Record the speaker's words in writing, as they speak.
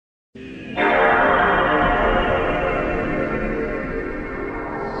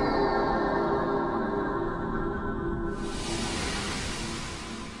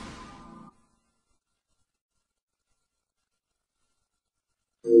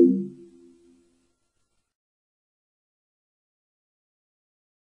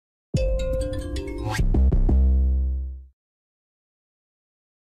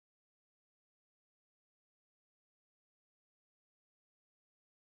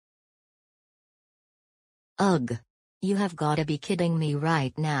Ugh. You have gotta be kidding me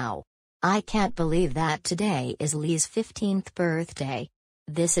right now. I can't believe that today is Lee's 15th birthday.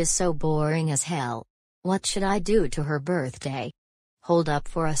 This is so boring as hell. What should I do to her birthday? Hold up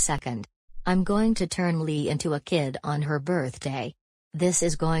for a second. I'm going to turn Lee into a kid on her birthday. This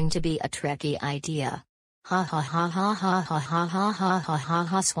is going to be a tricky idea. Ha ha ha ha ha ha ha ha ha ha ha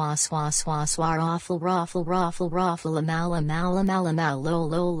ha swa swa swa swa raffle raffle raffle raffle amal amal amal amal lo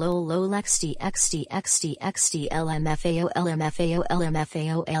lo lo lo xd xd xd xd lmfao lmfao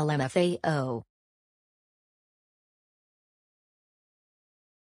lmfao lmfao.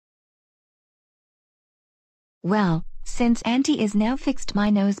 Well, since Auntie is now fixed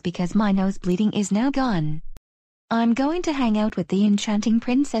my nose because my nose bleeding is now gone, I'm going to hang out with the enchanting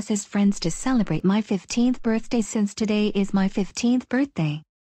princess's friends to celebrate my 15th birthday since today is my 15th birthday.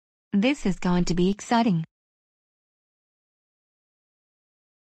 This is going to be exciting.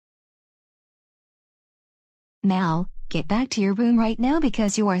 Mal, get back to your room right now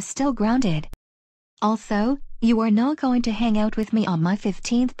because you are still grounded. Also, you are not going to hang out with me on my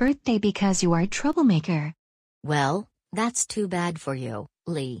 15th birthday because you are a troublemaker. Well, that's too bad for you,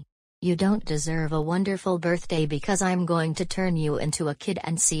 Lee. You don't deserve a wonderful birthday because I'm going to turn you into a kid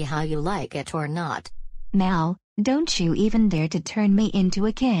and see how you like it or not. Mal, don't you even dare to turn me into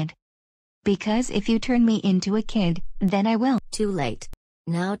a kid. Because if you turn me into a kid, then I will. Too late.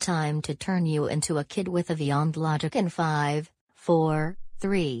 Now time to turn you into a kid with a Vyond Logic in 5, 4,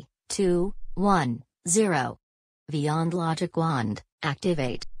 3, 2, 1, 0. Vyond Logic Wand,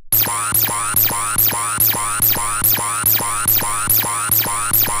 activate.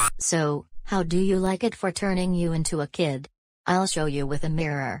 So, how do you like it for turning you into a kid? I'll show you with a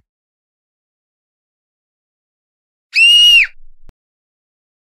mirror.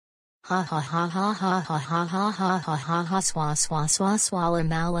 Ha ha ha ha ha ha ha ha ha ha ha ha swa swa swa swalla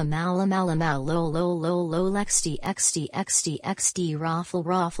mala mala mala mal lo lo lo lo xd xd xd xd raffle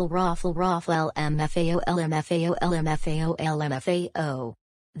raffle raffle raffle lmfao lmfao lmfao lmfao.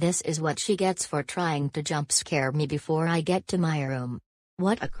 This is what she gets for trying to jump scare me before I get to my room.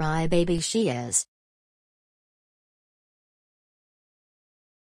 What a crybaby she is.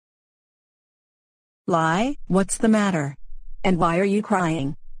 Lie, what's the matter? And why are you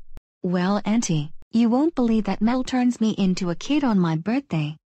crying? Well, Auntie, you won't believe that Mel turns me into a kid on my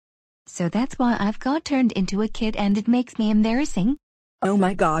birthday. So that's why I've got turned into a kid and it makes me embarrassing. Oh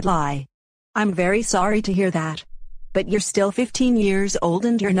my God, Lie. I'm very sorry to hear that. But you're still 15 years old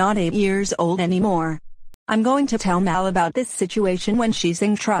and you're not 8 years old anymore. I'm going to tell Mal about this situation when she's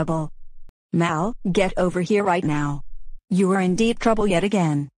in trouble. Mal, get over here right now. You are in deep trouble yet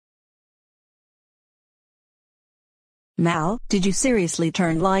again. Mal, did you seriously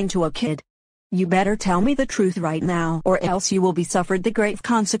turn Lie into a kid? You better tell me the truth right now or else you will be suffered the grave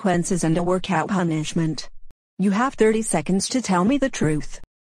consequences and a workout punishment. You have 30 seconds to tell me the truth.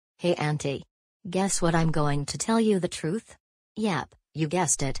 Hey Auntie. Guess what, I'm going to tell you the truth? Yep, you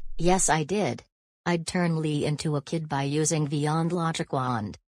guessed it, yes I did. I'd turn Lee into a kid by using Vyond Logic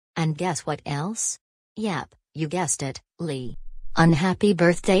Wand. And guess what else? Yep, you guessed it, Lee. Unhappy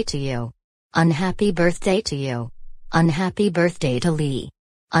birthday to you. Unhappy birthday to you. Unhappy birthday to Lee.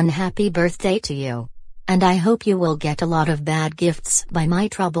 Unhappy birthday to you. And I hope you will get a lot of bad gifts by my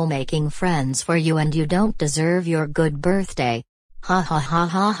troublemaking friends for you and you don't deserve your good birthday. Ha ha ha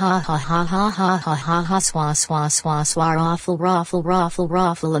ha ha ha ha ha ha ha ha ha swa swa swa swa raffle raffle raffle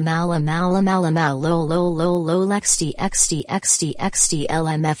raffle amal amal amal amal lo lo lo lo xd xd xd xd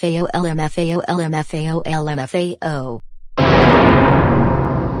lmfao lmfao lmfao lmfao.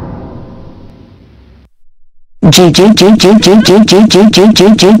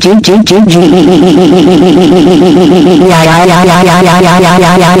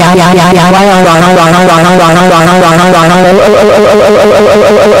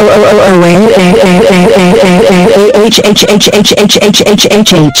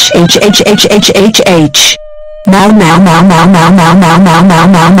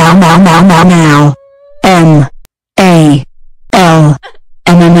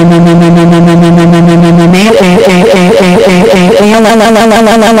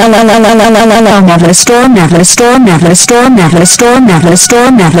 storm never storm never storm never storm never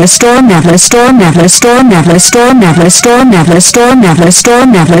storm never storm never storm never storm never storm never storm never storm never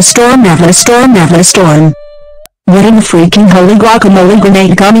storm never storm never storm never storm. What in the freaking holy guacamole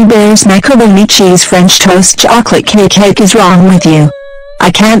grenade gummy bears macaroni cheese French toast chocolate cake is wrong with you?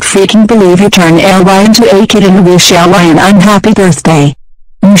 I can't freaking believe you turned LY into a kid and wish LY an unhappy birthday.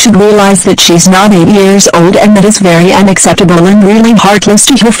 You should realize that she's not 8 years old and that is very unacceptable and really heartless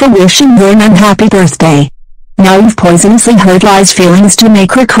to her for wishing her an unhappy birthday. Now you've poisonously hurt Li's feelings to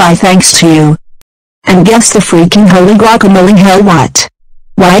make her cry thanks to you. And guess the freaking holy guacamole hell what?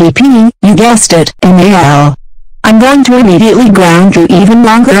 YEP, you guessed it, MAL. I'm going to immediately ground you even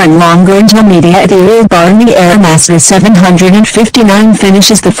longer and longer until Media Ethereal Barney Air Master 759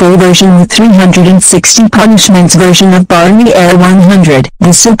 finishes the full version with 360 punishments version of Barney Air 100,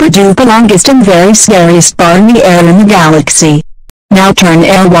 the super duper longest and very scariest Barney Air in the galaxy. Now turn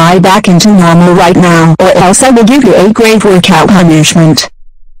LY back into normal right now or else I will give you a grave workout punishment.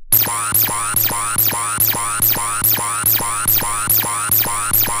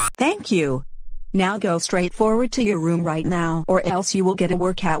 Thank you. Now go straight forward to your room right now or else you will get a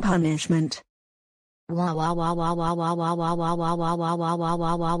workout punishment.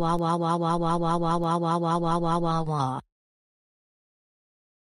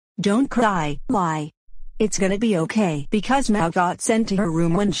 Don't cry, Lie. It's gonna be okay because Mao got sent to her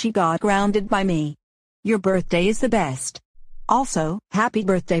room when she got grounded by me. Your birthday is the best. Also, happy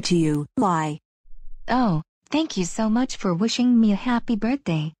birthday to you, Lie. Oh, thank you so much for wishing me a happy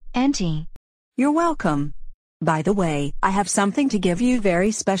birthday, Auntie. You're welcome. By the way, I have something to give you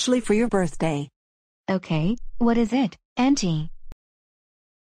very specially for your birthday. Okay, what is it, Auntie?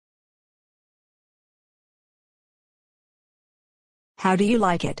 How do you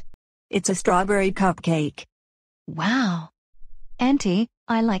like it? It's a strawberry cupcake. Wow. Auntie,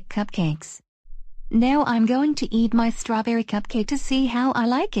 I like cupcakes. Now I'm going to eat my strawberry cupcake to see how I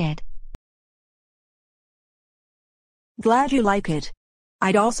like it. Glad you like it.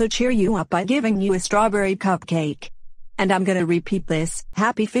 I'd also cheer you up by giving you a strawberry cupcake. And I'm gonna repeat this,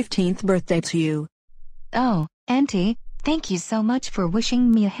 happy 15th birthday to you. Oh, Auntie, thank you so much for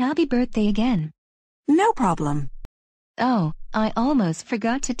wishing me a happy birthday again. No problem. Oh, I almost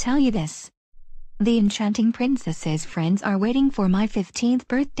forgot to tell you this. The Enchanting Princess's friends are waiting for my 15th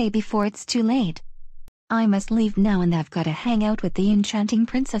birthday before it's too late. I must leave now and I've got to hang out with the Enchanting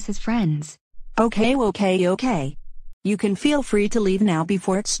Princess's friends. Okay. You can feel free to leave now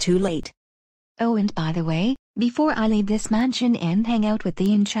before it's too late. Oh, and by the way, before I leave this mansion and hang out with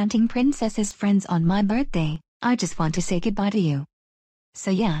the Enchanting Princess's friends on my birthday, I just want to say goodbye to you. So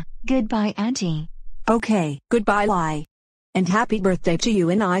yeah, goodbye, Auntie. Okay, goodbye, Lie. And happy birthday to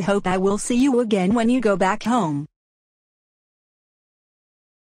you and I hope I will see you again when you go back home.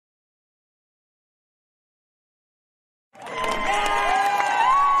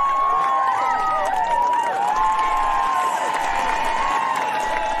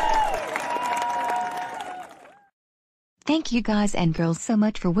 Thank you guys and girls so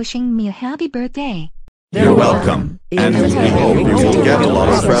much for wishing me a happy birthday. You're welcome, and we hope you will get a lot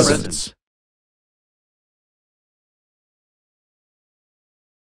of presents.